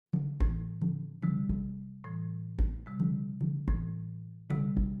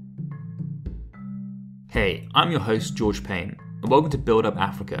Hey, I'm your host George Payne, and welcome to BuildUp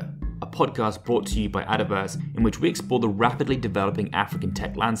Africa, a podcast brought to you by Adverse, in which we explore the rapidly developing African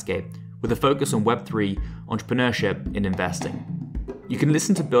tech landscape with a focus on Web3, entrepreneurship, and investing. You can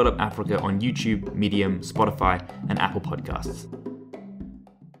listen to BuildUp Africa on YouTube, Medium, Spotify, and Apple Podcasts.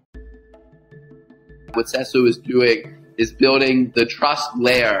 What Seso is doing is building the trust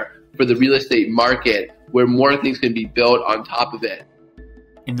layer for the real estate market where more things can be built on top of it.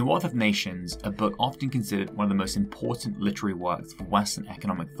 In The Wealth of Nations, a book often considered one of the most important literary works for Western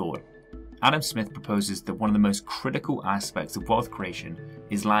economic thought, Adam Smith proposes that one of the most critical aspects of wealth creation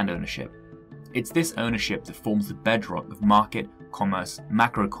is land ownership. It's this ownership that forms the bedrock of market, commerce,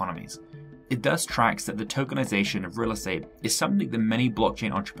 macroeconomies. It thus tracks that the tokenization of real estate is something that many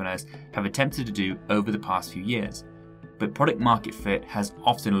blockchain entrepreneurs have attempted to do over the past few years, but product market fit has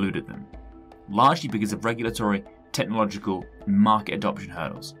often eluded them, largely because of regulatory, technological, and market adoption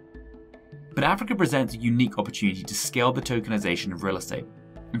hurdles. But Africa presents a unique opportunity to scale the tokenization of real estate.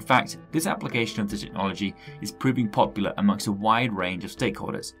 In fact, this application of the technology is proving popular amongst a wide range of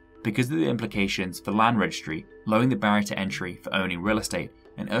stakeholders because of the implications for land registry, lowering the barrier to entry for owning real estate,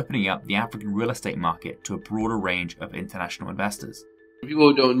 and opening up the African real estate market to a broader range of international investors. People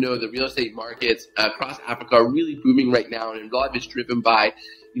who don't know, the real estate markets across Africa are really booming right now, and a lot of it's driven by,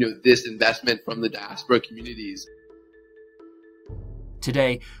 this investment from the diaspora communities.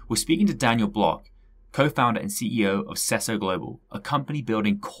 Today, we're speaking to Daniel Bloch, co-founder and CEO of Seso Global, a company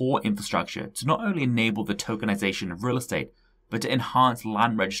building core infrastructure to not only enable the tokenization of real estate, but to enhance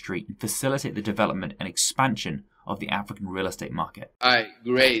land registry and facilitate the development and expansion of the African real estate market. All right,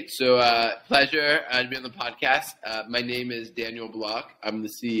 great. So pleasure to be on the podcast. My name is Daniel Bloch. I'm the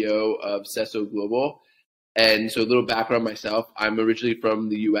CEO of Seso Global. And so a little background on myself. I'm originally from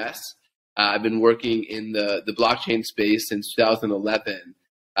the US. I've been working in the blockchain space since 2011.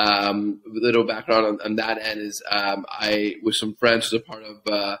 A little background on that end is I, with some friends, was a part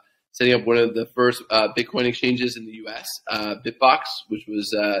of setting up one of the first Bitcoin exchanges in the US, Bitbox, which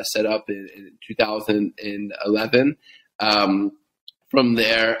was set up in 2011. From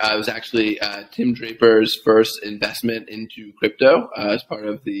there, it was actually Tim Draper's first investment into crypto as part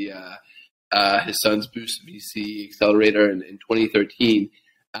of the his son's Boost VC accelerator in 2013.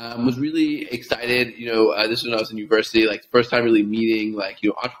 Was really excited, this was when I was in university, like the first time really meeting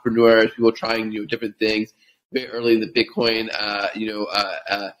entrepreneurs, people trying, different things very early in the Bitcoin,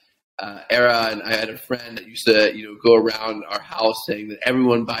 era. And I had a friend that used to, go around our house saying that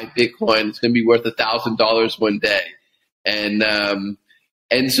everyone buy Bitcoin, it's going to be worth $1,000 one day.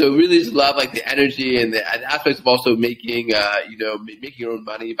 And so really just love the energy and the aspects of also making, making your own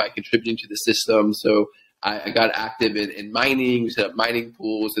money by contributing to the system. So I got active in mining. We set up mining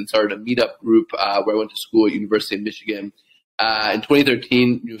pools and started a meetup group where I went to school at University of Michigan. In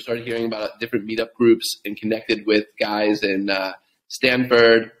 2013, started hearing about different meetup groups and connected with guys in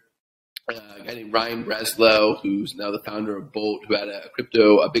Stanford, a guy named Ryan Breslow, who's now the founder of Bolt, who had a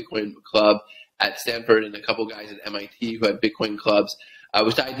Bitcoin club at Stanford, and a couple guys at MIT who had Bitcoin clubs.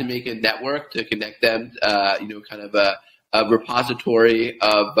 We decided to make a network to connect them, kind of a repository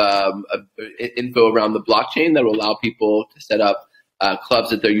of info around the blockchain that will allow people to set up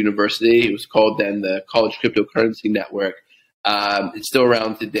clubs at their university. It was called then the College Cryptocurrency Network. It's still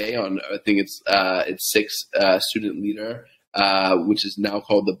around today on, I think it's sixth student leader, which is now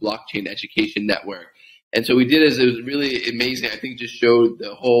called the Blockchain Education Network. And so we did it was really amazing. I think it just showed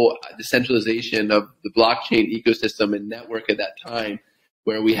the whole decentralization of the blockchain ecosystem and network at that time,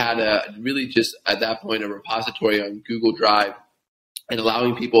 where we had really just at that point a repository on Google Drive and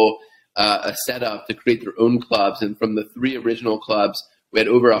allowing people a setup to create their own clubs. And from the 3 original clubs, we had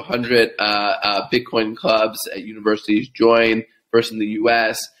over 100 Bitcoin clubs at universities join, first in the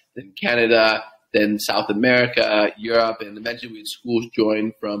US, then Canada, then South America, Europe, and eventually we had schools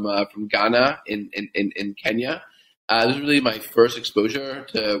join from Ghana in Kenya. This was really my first exposure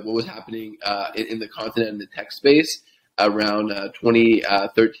to what was happening in the continent in the tech space around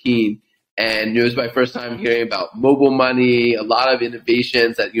 2013. And it was my first time hearing about mobile money, a lot of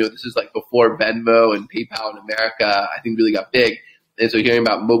innovations that, this is before Venmo and PayPal in America, I think really got big. And so hearing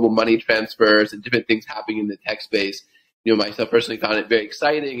about mobile money transfers and different things happening in the tech space, myself personally found it very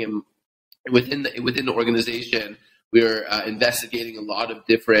exciting. And within the organization, we were investigating a lot of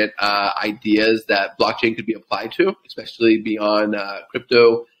different ideas that blockchain could be applied to, especially beyond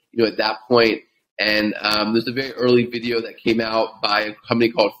crypto, at that point. And there's a very early video that came out by a company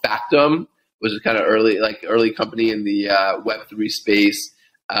called Factum, which is kind of early company in the Web3 space.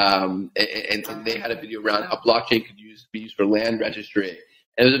 And they had a video around how blockchain could be used for land registry.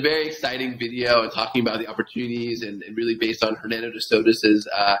 And it was a very exciting video and talking about the opportunities and really based on Hernando de Soto's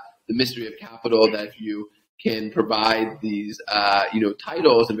the mystery of capital, that if you can provide these,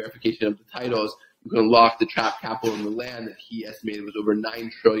 titles and verification of the titles, you can unlock the trapped capital in the land that he estimated was over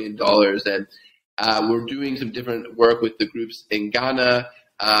 $9 trillion. And we're doing some different work with the groups in Ghana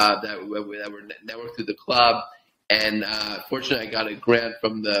that were networked through the club. And fortunately, I got a grant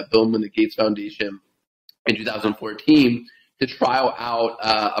from the Bill and Melinda Gates Foundation in 2014 to trial out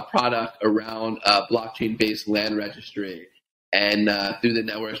a product around a blockchain-based land registry. And through the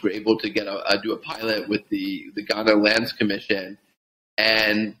networks, we're able to do a pilot with the Ghana Lands Commission.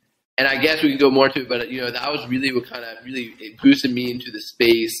 And I guess we could go more to it, but that was really what kind of really boosted me into the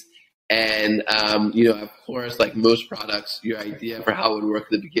space. And of course, like most products, your idea for how it would work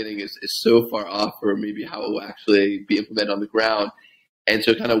at the beginning is so far off, or maybe how it will actually be implemented on the ground. And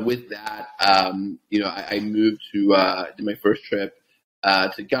so, kind of with that, I moved to do my first trip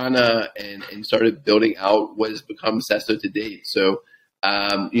to Ghana and started building out what has become Seso to date. So,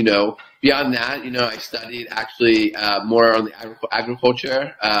 beyond that, I studied actually more on the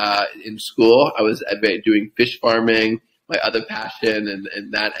agriculture in school. I was doing fish farming, my other passion,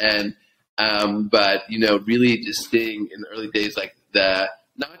 and that end. But really just seeing in the early days, like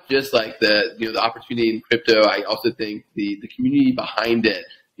not just like the opportunity in crypto. I also think the community behind it,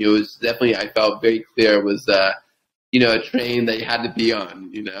 was definitely, I felt very clear, was a train that you had to be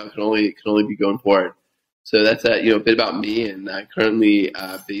on. Could only be going forward. So that's a bit about me, and currently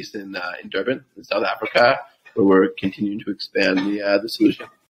based in Durban, in South Africa, where we're continuing to expand the solution.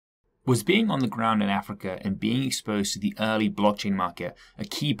 Was being on the ground in Africa and being exposed to the early blockchain market a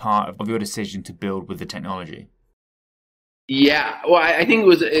key part of your decision to build with the technology? Yeah, well, I think it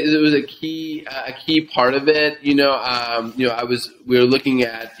was a key part of it. We were looking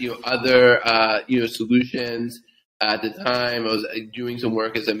at other solutions at the time. I was doing some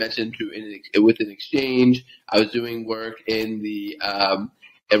work, as I mentioned, with an exchange. I was doing work in the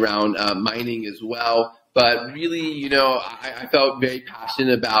around mining as well. But really, I felt very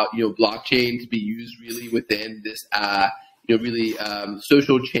passionate about, blockchain to be used really within this, really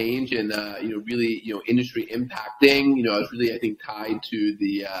social change and, really, industry impacting. I was really, I think, tied to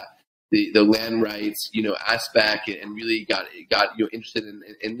the land rights, aspect, and really got interested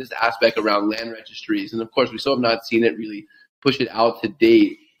in this aspect around land registries. And of course, we still have not seen it really push it out to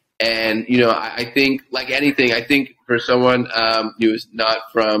date. And, I think, like anything, I think for someone who's not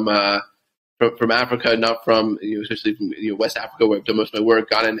from Africa, not from, especially from West Africa, where I've done most of my work,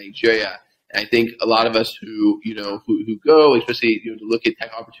 Ghana, Nigeria. And I think a lot of us who go, especially to look at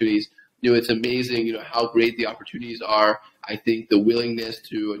tech opportunities, it's amazing, how great the opportunities are. I think the willingness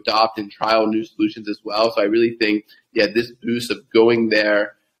to adopt and trial new solutions as well. So I really think, this boost of going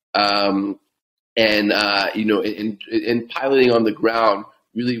there, and piloting on the ground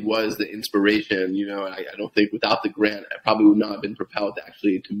really was the inspiration, and I don't think without the grant, I probably would not have been propelled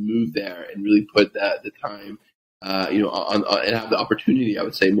to move there and really put the time, on and have the opportunity, I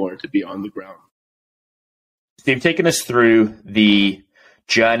would say, more to be on the ground. So you've taken us through the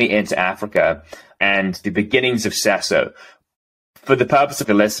journey into Africa and the beginnings of Seso. For the purpose of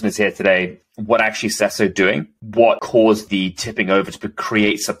the listeners here today, what actually is Seso doing? What caused the tipping over to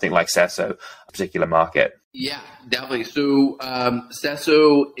create something like Seso, a particular market? Yeah, definitely. So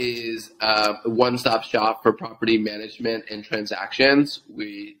Seso is a one-stop shop for property management and transactions.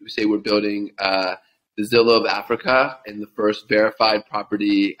 We say we're building the Zillow of Africa and the first verified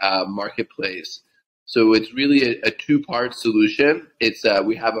property marketplace. So it's really a two-part solution. It's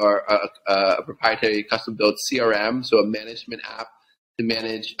we have a proprietary custom-built CRM, so a management app to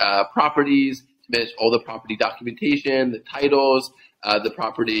manage properties, to manage all the property documentation, the titles, the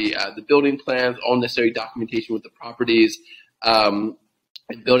property, the building plans, all necessary documentation with the properties, and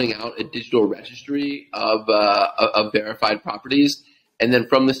building out a digital registry of verified properties. And then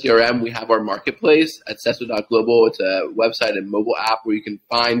from the CRM, we have our marketplace at Seso Global. It's a website and mobile app where you can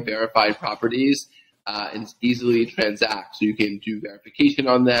find verified properties and easily transact. So you can do verification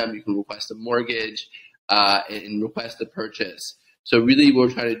on them. You can request a mortgage and request a purchase. So really what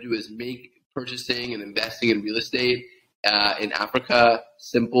we're trying to do is make purchasing and investing in real estate in Africa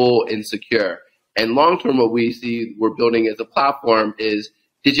simple and secure. And long-term, what we see we're building as a platform is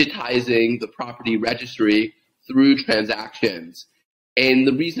digitizing the property registry through transactions. And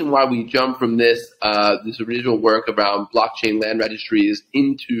the reason why we jump from this original work around blockchain land registries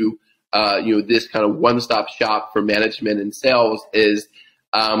into this kind of one-stop shop for management and sales is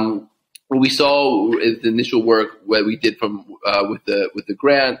what we saw is the initial work what we did from with the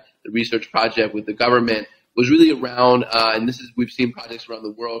grant, the research project with the government was really around, and we've seen projects around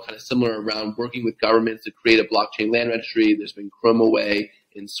the world kind of similar around working with governments to create a blockchain land registry. There's been ChromaWay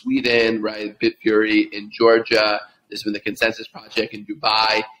in Sweden, right? Bitfury in Georgia. There's been the Consensus Project in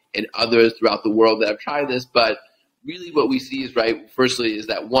Dubai. and others throughout the world that have tried this. But really what we see is, right, firstly, is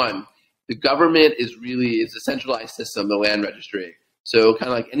that one, the government is a centralized system, the land registry. So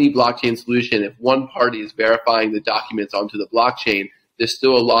kind of like any blockchain solution, if one party is verifying the documents onto the blockchain, there's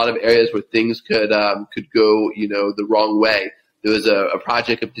still a lot of areas where things could go, the wrong way. There was a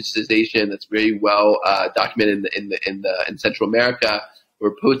project of digitization that's very well documented in Central America,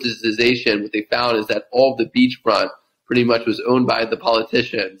 where post-digitization, what they found is that all of the beachfront pretty much was owned by the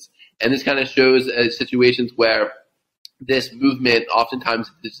politicians. And this kind of shows situations where this movement,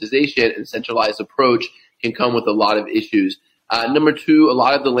 oftentimes digitization and centralized approach, can come with a lot of issues. Number two, a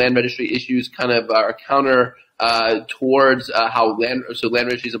lot of the land registry issues kind of are counter towards how land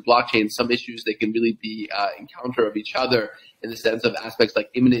registries and blockchains, some issues they can really be encounter of each other in the sense of aspects like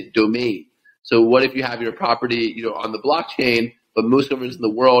eminent domain. So what if you have your property, on the blockchain, but most governments in the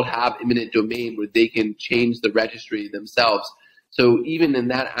world have eminent domain where they can change the registry themselves. So even in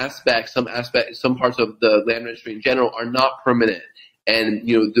that aspect, some parts of the land registry in general are not permanent, and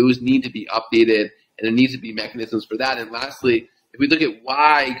those need to be updated, and there needs to be mechanisms for that. And lastly, if we look at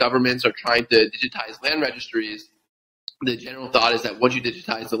why governments are trying to digitize land registries, the general thought is that once you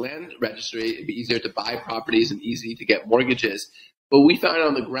digitize the land registry, it'd be easier to buy properties and easy to get mortgages. But what we found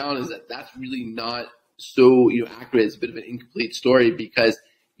on the ground is that that's really not so accurate. It's a bit of an incomplete story, because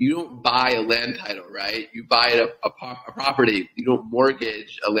you don't buy a land title, right? You buy a property. You don't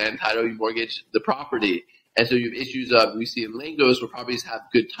mortgage a land title. You mortgage the property. And so you have issues of, we see in Lagos where properties have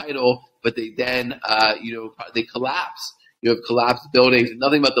good title, but they then, they collapse. You have collapsed buildings, and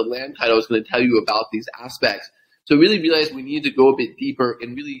nothing about the land title is going to tell you about these aspects. So really realize we need to go a bit deeper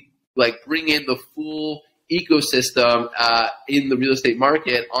and really bring in the full ecosystem in the real estate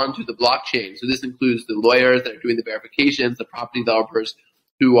market onto the blockchain. So this includes the lawyers that are doing the verifications, the property developers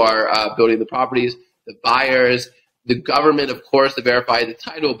who are building the properties, the buyers, the government, of course, to verify the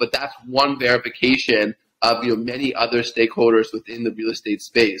title, but that's one verification of many other stakeholders within the real estate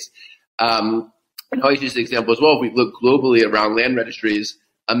space. And I'll use this example as well. If we look globally around land registries,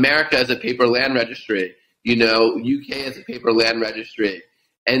 America is a paper land registry. UK is a paper land registry.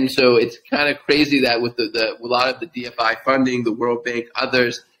 And so it's kind of crazy that with a lot of the DFI funding, the World Bank,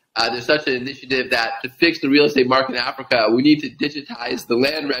 others, there's such an initiative that to fix the real estate market in Africa, we need to digitize the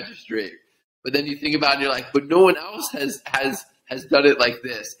land registry. But then you think about it and you're like, but no one else has done it like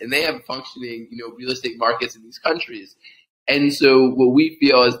this. And they have functioning, real estate markets in these countries. And so what we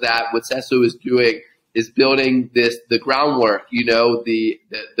feel is that what Seso is doing is building the groundwork,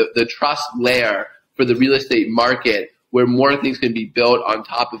 the trust layer for the real estate market, where more things can be built on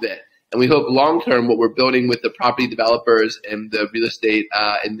top of it. And we hope long term what we're building with the property developers and the real estate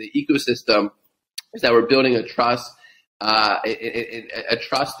and the ecosystem is that we're building a trusted,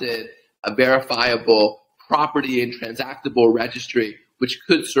 a verifiable property and transactable registry, which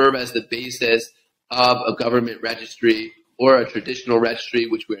could serve as the basis of a government registry or a traditional registry,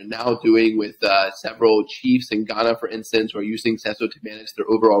 which we're now doing with several chiefs in Ghana, for instance, who are using Seso to manage their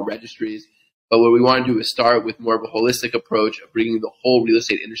overall registries. But what we want to do is start with more of a holistic approach of bringing the whole real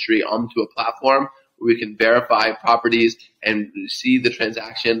estate industry onto a platform where we can verify properties and see the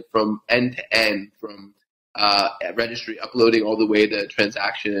transaction from end to end, from registry uploading all the way to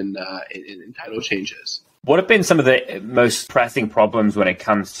transaction and title changes. What have been some of the most pressing problems when it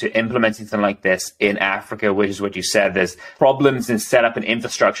comes to implementing something like this in Africa, which is what you said? There's problems in setup and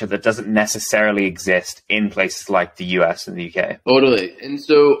infrastructure that doesn't necessarily exist in places like the US and the UK. Totally. And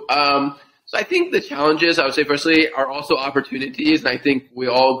so, so I think the challenges, I would say, firstly, are also opportunities. And I think we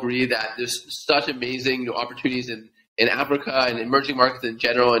all agree that there's such amazing opportunities in Africa and emerging markets in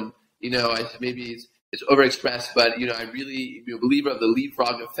general. And, maybe it's overexpressed, but, I really am a believer of the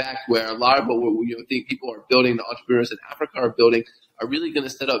leapfrog effect, where a lot of what we think people are building, the entrepreneurs in Africa are building, are really going to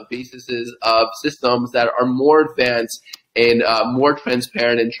set up bases of systems that are more advanced and more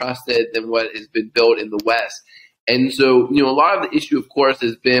transparent and trusted than what has been built in the West. And so, a lot of the issue, of course,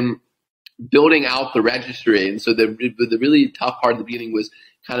 has been building out the registry. And so the really tough part at the beginning was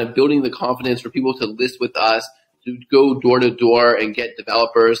kind of building the confidence for people to list with us, to go door to door and get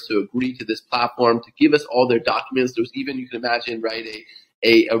developers to agree to this platform, to give us all their documents. There's even, you can imagine, right,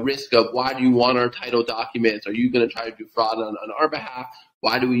 a risk of, why do you want our title documents? Are you going to try to do fraud on our behalf?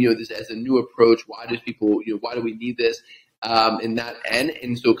 Why do we, this as a new approach? Why do people, why do we need this? In that end.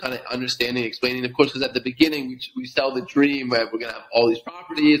 And so kind of understanding, explaining, of course, because at the beginning, we sell the dream where we're going to have all these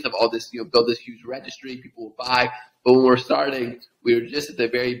properties, have all this, build this huge registry, people will buy. But when we're starting, we were just at the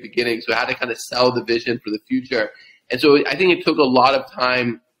very beginning. So I had to kind of sell the vision for the future. And so I think it took a lot of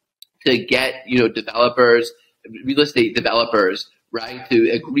time to get, developers, real estate developers, right, to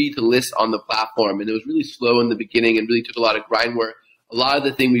agree to list on the platform. And it was really slow in the beginning and really took a lot of grind work a lot of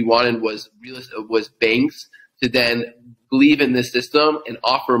the thing we wanted was banks to then believe in this system and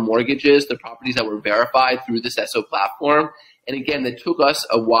offer mortgages to properties that were verified through the Seso platform. And again, it took us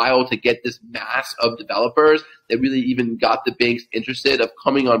a while to get this mass of developers that really even got the banks interested of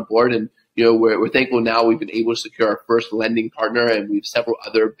coming on board. And we're thankful now we've been able to secure our first lending partner, and we have several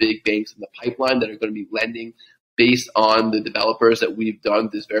other big banks in the pipeline that are going to be lending based on the developers that we've done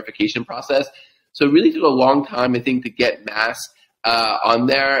this verification process. So it really took a long time, I think, to get mass on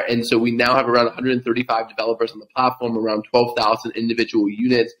there. And so we now have around 135 developers on the platform, around 12,000 individual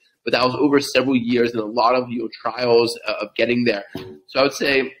units. But that was over several years and a lot of trials of getting there. So I would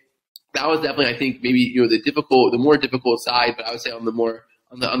say that was definitely, I think, maybe the more difficult side. But I would say on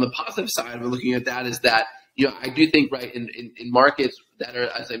the positive side of looking at that is that I do think, right, in markets that are,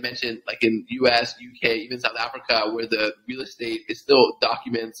 as I mentioned, like in US, UK, even South Africa, where the real estate is still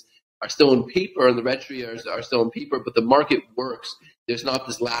documents are still in paper and the registry are still in paper, but the market works. There's not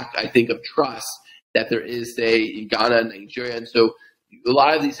this lack, I think, of trust that there is, say, in Ghana and Nigeria. And so a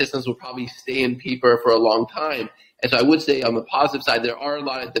lot of these systems will probably stay in paper for a long time. And so I would say on the positive side, there are a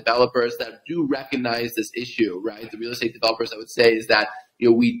lot of developers that do recognize this issue, right? The real estate developers, I would say, is that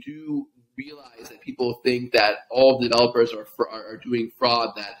we do realize that people think that all developers are doing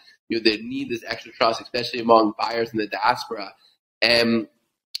fraud, that they need this extra trust, especially among buyers in the diaspora. And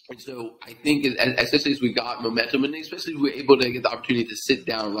so I think, especially as we got momentum, and especially we were able to get the opportunity to sit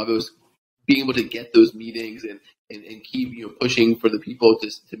down, love it was being able to get those meetings and keep pushing for the people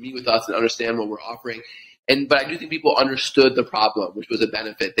to meet with us and understand what we're offering. But I do think people understood the problem, which was a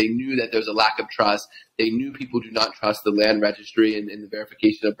benefit. They knew that there's a lack of trust. They knew people do not trust the land registry and the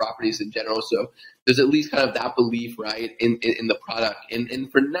verification of properties in general. So there's at least kind of that belief, right, in the product. And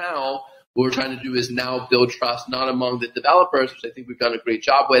for now, what we're trying to do is now build trust, not among the developers, which I think we've done a great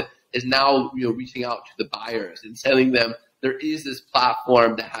job with, is now reaching out to the buyers and telling them there is this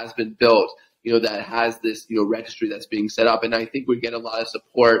platform that has been built, that has this registry that's being set up. And I think we get a lot of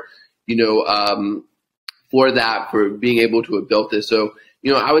support, for that, for being able to have built this. So,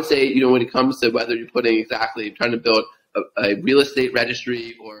 I would say, when it comes to whether you're trying to build a real estate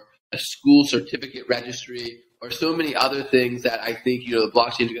registry or a school certificate registry or so many other things that I think, the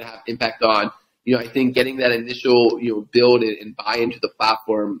blockchain is going to have impact on, I think getting that initial, build and buy into the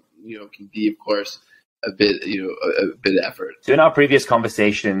platform, can be, of course, a bit of effort. So in our previous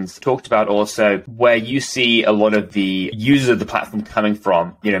conversations, talked about also where you see a lot of the users of the platform coming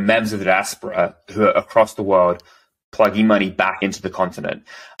from, members of the diaspora who are across the world plugging money back into the continent.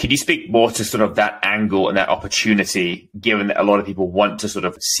 Could you speak more to sort of that angle and that opportunity, given that a lot of people want to sort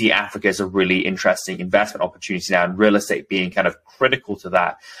of see Africa as a really interesting investment opportunity now, and real estate being kind of critical to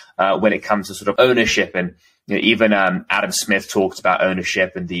that when it comes to sort of ownership? And even Adam Smith talks about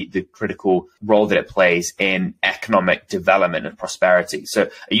ownership and the critical role that it plays in economic development and prosperity. So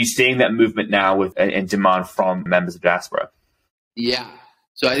are you seeing that movement now with in demand from members of diaspora? Yeah.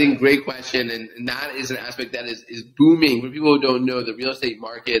 So I think great question. And that is an aspect that is booming. For people who don't know, the real estate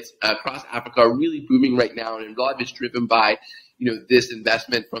markets across Africa are really booming right now. And a lot of it's driven by, this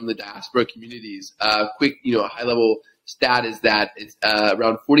investment from the diaspora communities. Quick, high level stat is that it's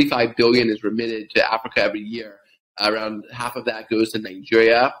around 45 billion is remitted to Africa every year. Around half of that goes to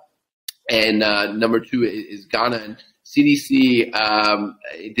Nigeria, and number two is Ghana. And CDC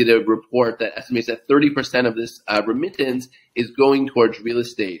did a report that estimates that 30% of this remittance is going towards real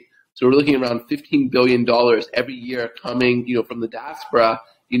estate. So we're looking around $15 billion every year coming, from the diaspora,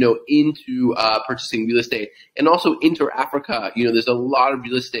 into purchasing real estate, and also inter-Africa. There's a lot of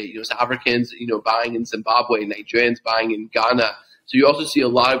real estate. South Africans, buying in Zimbabwe, Nigerians buying in Ghana. So you also see a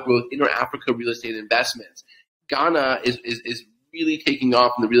lot of growth inter-Africa real estate investments. Ghana is really taking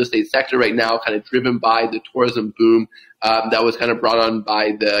off in the real estate sector right now, kind of driven by the tourism boom that was kind of brought on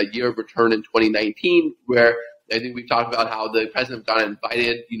by the year of return in 2019, where I think we've talked about how the president of Ghana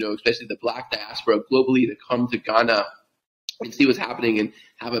invited, especially the Black diaspora globally, to come to Ghana and see what's happening and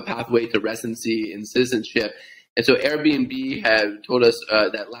have a pathway to residency and citizenship. And so Airbnb had told us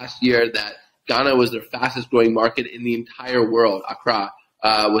that last year that Ghana was their fastest growing market in the entire world. Accra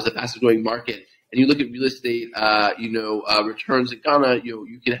was the fastest growing market. And you look at real estate, returns in Ghana,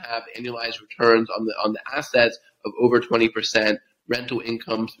 you can have annualized returns on the assets of over 20%, rental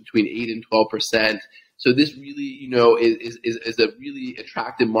incomes between 8 and 12%. So this really, is a really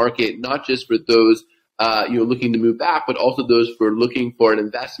attractive market, not just for those, looking to move back, but also those who are looking for an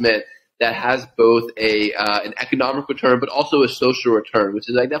investment that has both an economic return, but also a social return, which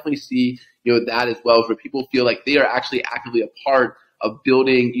is, I definitely see, that as well, where people feel like they are actually actively a part of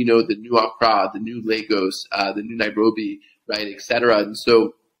building, the new Accra, the new Lagos, the new Nairobi, right, et cetera. And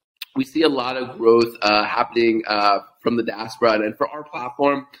so we see a lot of growth happening from the diaspora. And for our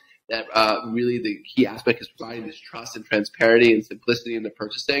platform, that really the key aspect is providing this trust and transparency and simplicity in the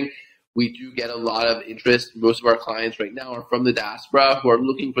purchasing. We do get a lot of interest. Most of our clients right now are from the diaspora who are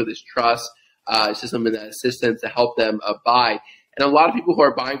looking for this trust system and that assistance to help them buy. And a lot of people who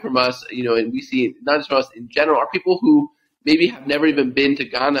are buying from us, and we see not just from us in general, are people who maybe have never even been to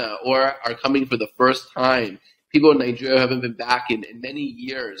Ghana or are coming for the first time. People in Nigeria who haven't been back in many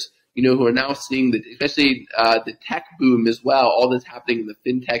years, who are now seeing especially the tech boom as well, all that's happening in the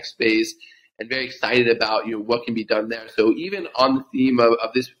fintech space, and very excited about what can be done there. So even on the theme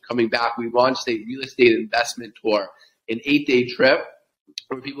of this coming back, we launched a real estate investment tour, an 8-day trip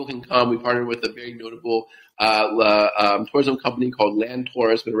where people can come. We partnered with a very notable tourism company called Land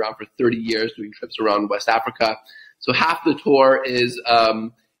Tour. It's been around for 30 years doing trips around West Africa. So half the tour is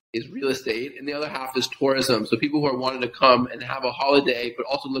real estate, and the other half is tourism. So people who are wanting to come and have a holiday, but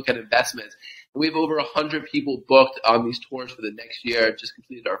also look at investments. And we have over 100 people booked on these tours for the next year. Just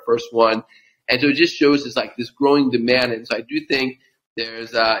completed our first one. And so it just shows this growing demand. And so I do think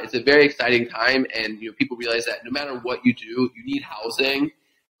it's a very exciting time, and people realize that no matter what you do, you need housing.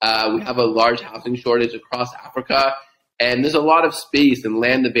 We have a large housing shortage across Africa, and there's a lot of space and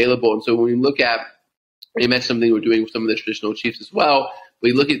land available. And so when we look at, you mentioned something we're doing with some of the traditional chiefs as well.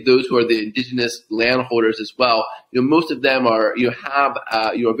 We look at those who are the indigenous landholders as well. Most of them are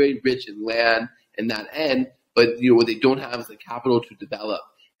very rich in land in that end, but what they don't have is the capital to develop.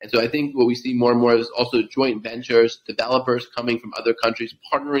 And so I think what we see more and more is also joint ventures, developers coming from other countries,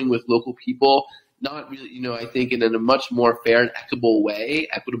 partnering with local people, not really, I think in a much more fair and equitable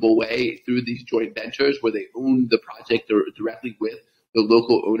way through these joint ventures where they own the project directly with the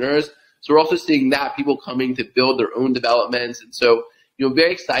local owners. So we're also seeing that people coming to build their own developments. And so,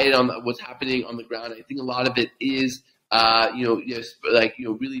 very excited on what's happening on the ground. I think a lot of it is,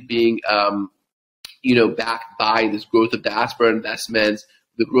 really being, backed by this growth of diaspora investments,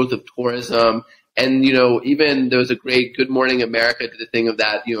 the growth of tourism. And, even there was a great Good Morning America did a thing of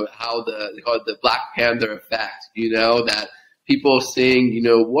that, how they call it the Black Panther effect, that people seeing,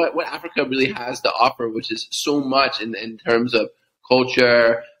 what Africa really has to offer, which is so much in terms of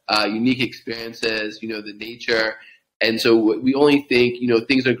culture, unique experiences, the nature. And so we only think,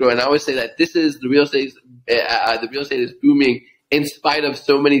 things are growing. I always say that the real estate is booming in spite of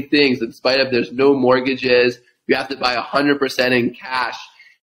so many things, in spite of there's no mortgages. You have to buy 100% in cash.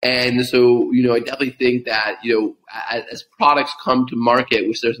 And so, I definitely think that, as products come to market,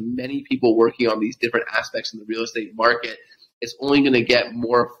 which there's many people working on these different aspects in the real estate market, it's only going to get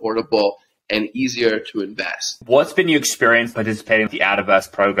more affordable and easier to invest. What's been your experience participating in the Adaverse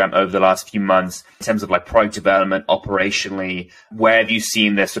program over the last few months in terms of product development, operationally? Where have you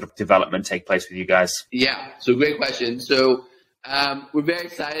seen this sort of development take place with you guys? Yeah, so great question. So we're very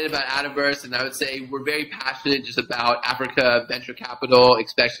excited about Adaverse, and I would say we're very passionate just about Africa venture capital,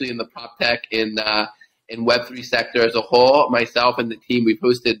 especially in the prop tech in Web3 sector as a whole. Myself and the team, we've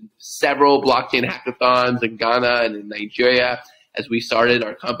hosted several blockchain hackathons in Ghana and in Nigeria as we started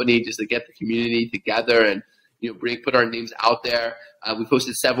our company just to get the community together and put our names out there. We've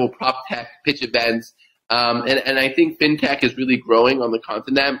hosted several prop tech pitch events, and I think fintech is really growing on the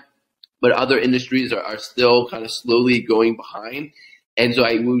continent, but other industries are still kind of slowly going behind. And so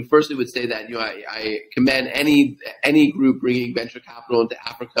we firstly would say that I commend any group bringing venture capital into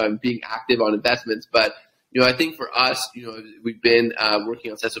Africa and being active on investments, but I think for us, we've been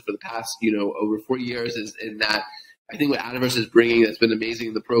working on Seso for the past over 4 years, is in that I think what Adaverse is bringing that's been amazing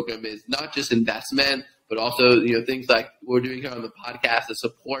in the program is not just investment, but also things like we're doing here on the podcast, the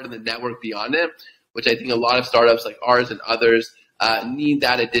support and the network beyond it, which I think a lot of startups like ours and others need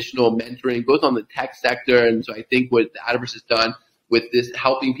that additional mentoring, both on the tech sector. And so I think what Adaverse has done with this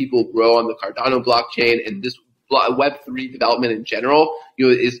helping people grow on the Cardano blockchain and this Web3 development in general,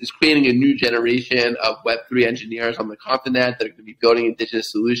 is creating a new generation of Web3 engineers on the continent that are going to be building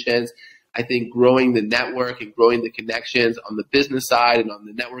indigenous solutions. I think growing the network and growing the connections on the business side and on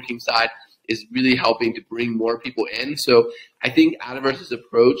the networking side is really helping to bring more people in. So I think Adaverse's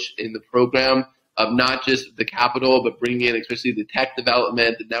approach in the program of not just the capital, but bringing in especially the tech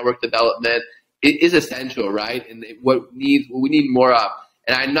development, the network development, it is essential, right? And what we need more of.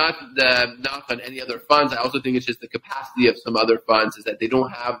 And I'm not the knock on any other funds. I also think it's just the capacity of some other funds is that they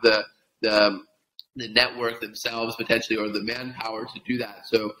don't have the network themselves potentially or the manpower to do that.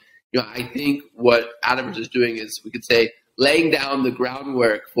 So I think what Adaverse is doing is, we could say, laying down the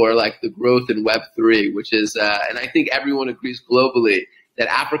groundwork for the growth in Web3, which is, and I think everyone agrees globally, that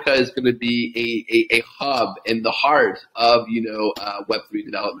Africa is going to be a hub in the heart of, Web3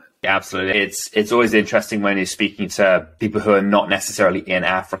 development. Absolutely. It's always interesting when you're speaking to people who are not necessarily in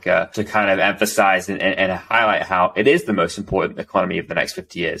Africa to kind of emphasize and highlight how it is the most important economy of the next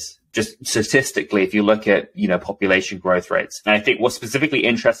 50 years. Just statistically, if you look at, population growth rates. And I think what's specifically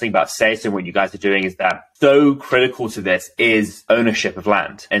interesting about Seso and what you guys are doing is that so critical to this is ownership of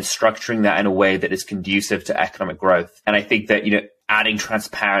land and structuring that in a way that is conducive to economic growth. And I think that, adding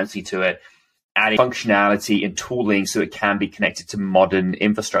transparency to it, adding functionality and tooling so it can be connected to modern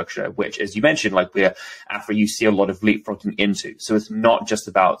infrastructure, which, as you mentioned, like Africa, you see a lot of leapfrogging into. So it's not just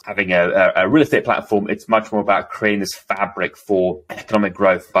about having a real estate platform. It's much more about creating this fabric for economic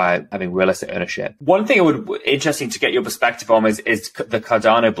growth by having real estate ownership. One thing it would be interesting to get your perspective on is the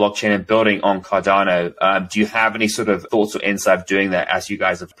Cardano blockchain and building on Cardano. Do you have any sort of thoughts or insight of doing that as you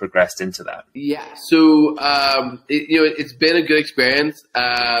guys have progressed into that? Yeah. So, it's been a good experience.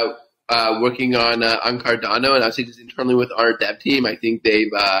 Working on Cardano, and obviously just internally with our dev team, I think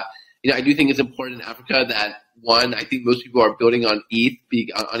they've, I do think it's important in Africa that I think most people are building on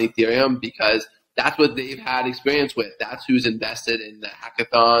on Ethereum because that's what they've had experience with. That's who's invested in the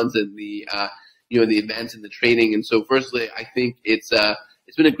hackathons and the events and the training. And so, firstly, I think it's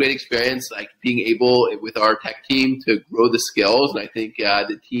been a great experience, like being able with our tech team to grow the skills, and I think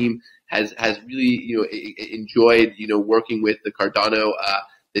the team has really enjoyed working with the Cardano.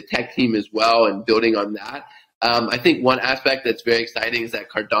 The tech team as well and building on that. I think one aspect that's very exciting is that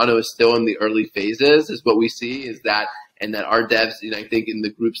Cardano is still in the early phases is what we see is that, and that our devs, I think in the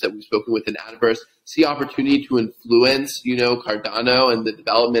groups that we've spoken with in Adaverse, see opportunity to influence, Cardano and the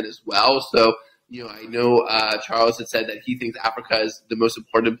development as well. So, I know Charles had said that he thinks Africa is the most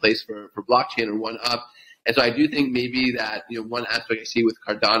important place for blockchain or BuildUp. And so I do think maybe that, one aspect I see with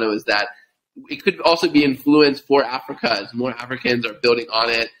Cardano is that it could also be influence for Africa as more Africans are building on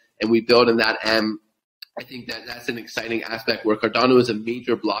it and we build in that M. I think that that's an exciting aspect where Cardano is a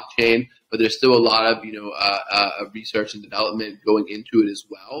major blockchain, but there's still a lot of, research and development going into it as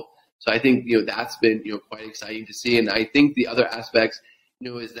well. So I think, that's been, quite exciting to see. And I think the other aspects,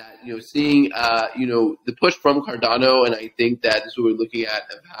 is that, seeing, the push from Cardano, and I think that this is what we're looking at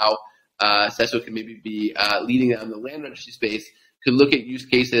of how Seso can maybe be leading on the land registry space, could look at use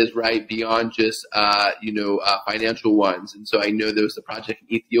cases right beyond just financial ones. And so I know there was a project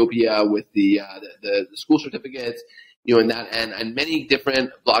in Ethiopia with the school certificates, in that end, and many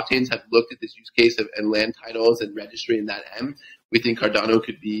different blockchains have looked at this use case and land titles and registry in that end. We think Cardano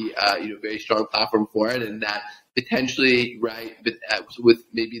could be a very strong platform for it, and that potentially with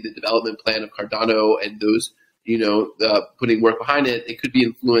maybe the development plan of Cardano and those putting work behind it, it could be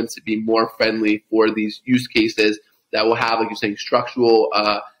influenced to be more friendly for these use cases that will have, like you're saying, structural,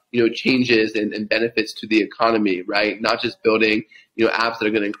 changes and benefits to the economy, right? Not just building, apps that are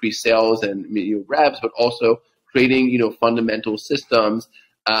going to increase sales and revs, but also creating, fundamental systems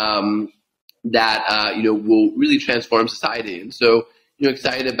that will really transform society. And so,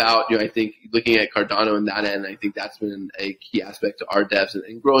 excited about, I think looking at Cardano in that end, I think that's been a key aspect to our devs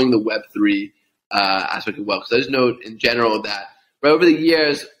and growing the Web3 aspect as well. Because I just know in general that. Right over the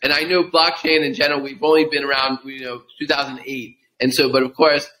years, and I know blockchain in general, we've only been around, 2008. And so, but of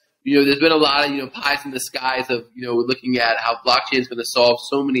course, there's been a lot of, pies in the skies of, looking at how blockchain is going to solve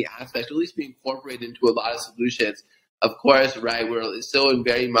so many aspects, or at least be incorporated into a lot of solutions. Of course, right, we're still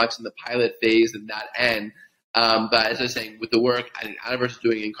very much in the pilot phase and that end. But as I was saying, with the work I think Adaverse is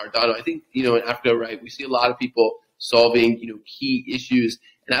doing in Cardano, I think, in Africa, right, we see a lot of people solving, key issues.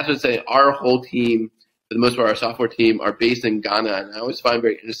 And as I was saying, our whole team, for the most part, our software team are based in Ghana. And I always find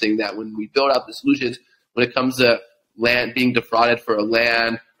very interesting that when we build out the solutions, when it comes to land being defrauded for a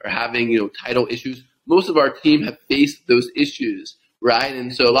land or having, title issues, most of our team have faced those issues, right?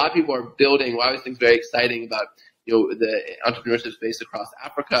 And so a lot of people are building, what I always think is very exciting about, the entrepreneurship space across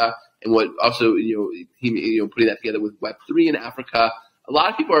Africa and what also, putting that together with Web3 in Africa. A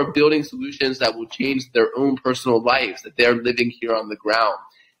lot of people are building solutions that will change their own personal lives, that they're living here on the ground.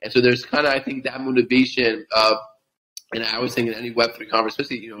 And so there's kind of, I think, that motivation of, and I always think in any Web3 conference,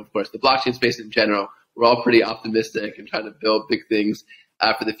 especially, of course, the blockchain space in general, we're all pretty optimistic and trying to build big things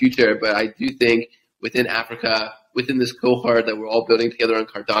for the future. But I do think within Africa, within this cohort that we're all building together on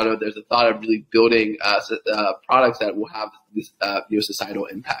Cardano, there's a thought of really building products that will have this societal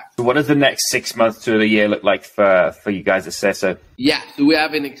impact. So what does the next 6 months to the year look like for you guys at Seso? Yeah, so we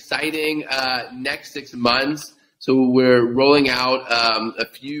have an exciting next 6 months. So we're rolling out a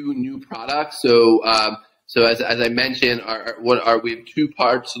few new products. So as I mentioned, we have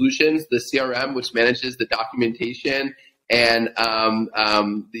two-part solutions: the CRM, which manages the documentation and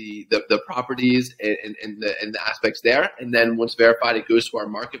the properties and the aspects there. And then once verified, it goes to our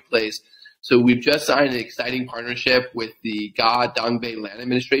marketplace. So we've just signed an exciting partnership with the Ga Dongbae Land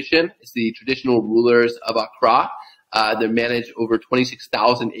Administration. It's the traditional rulers of Accra. They manage over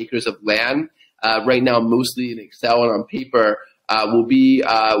 26,000 acres of land. Right now, mostly in Excel and on paper. We'll be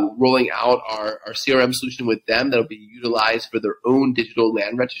rolling out our CRM solution with them that'll be utilized for their own digital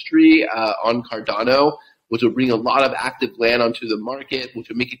land registry on Cardano, which will bring a lot of active land onto the market, which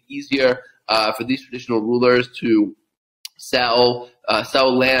will make it easier for these traditional rulers to sell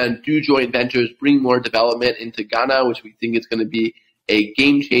land, do joint ventures, bring more development into Ghana, which we think is going to be a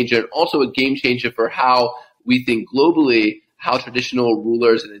game changer, and also a game changer for how we think globally how traditional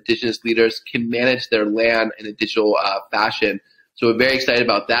rulers and indigenous leaders can manage their land in a digital fashion. So we're very excited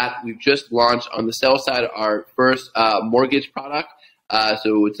about that. We've just launched on the sales side our first mortgage product.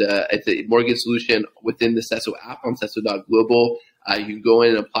 So it's a mortgage solution within the Seso app on Seso.Global. You can go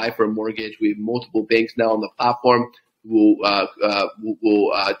in and apply for a mortgage. We have multiple banks now on the platform. We'll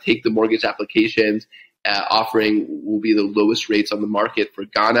take the mortgage applications, offering will be the lowest rates on the market for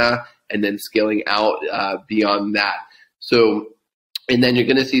Ghana, and then scaling out beyond that. So, and then you're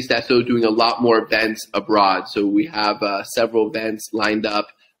going to see Seso doing a lot more events abroad. So we have several events lined up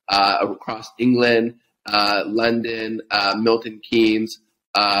across England, London, Milton Keynes,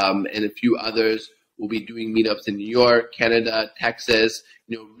 and a few others. We'll be doing meetups in New York, Canada, Texas,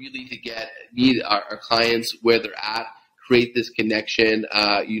 really to meet our clients where they're at, create this connection,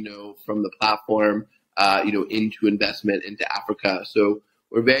 from the platform, into investment into Africa. So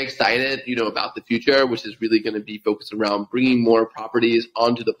we're very excited, about the future, which is really going to be focused around bringing more properties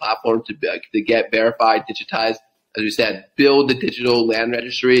onto the platform to get verified, digitized. As we said, build the digital land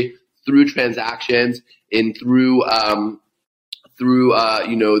registry through transactions and through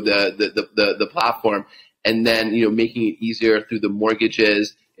the platform, and then making it easier through the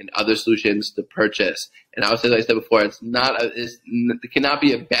mortgages and other solutions to purchase. And as I said before, it cannot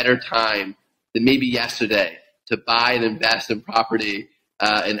be a better time than maybe yesterday to buy and invest in property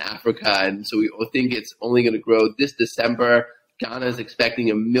in Africa. And so we think it's only going to grow. This December, Ghana is expecting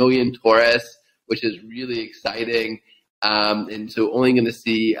 1 million tourists, which is really exciting. And so only going to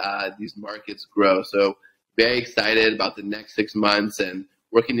see these markets grow. So very excited about the next 6 months and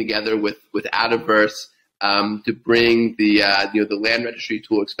working together with Adaverse to bring the land registry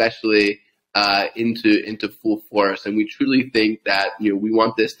tool, especially into full force. And we truly think that we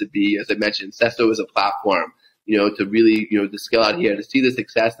want this to be, as I mentioned, Seso is a platform, to really to scale out here, to see the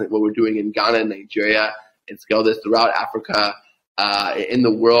success that what we're doing in Ghana and Nigeria, and scale this throughout Africa, in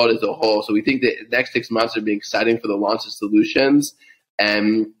the world as a whole. So we think that the next 6 months are being exciting for the launch of solutions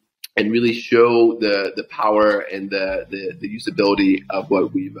and really show the power and the usability of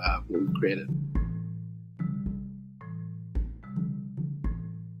what we've created.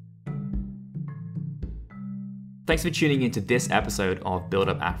 Thanks for tuning into this episode of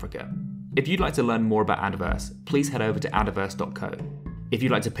BuildUp Africa. If you'd like to learn more about Adaverse, please head over to adaverse.co. If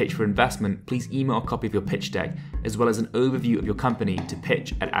you'd like to pitch for investment, please email a copy of your pitch deck, as well as an overview of your company to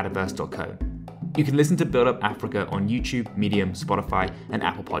pitch@adaverse.co. You can listen to BuildUp Africa on YouTube, Medium, Spotify, and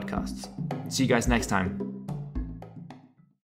Apple Podcasts. See you guys next time.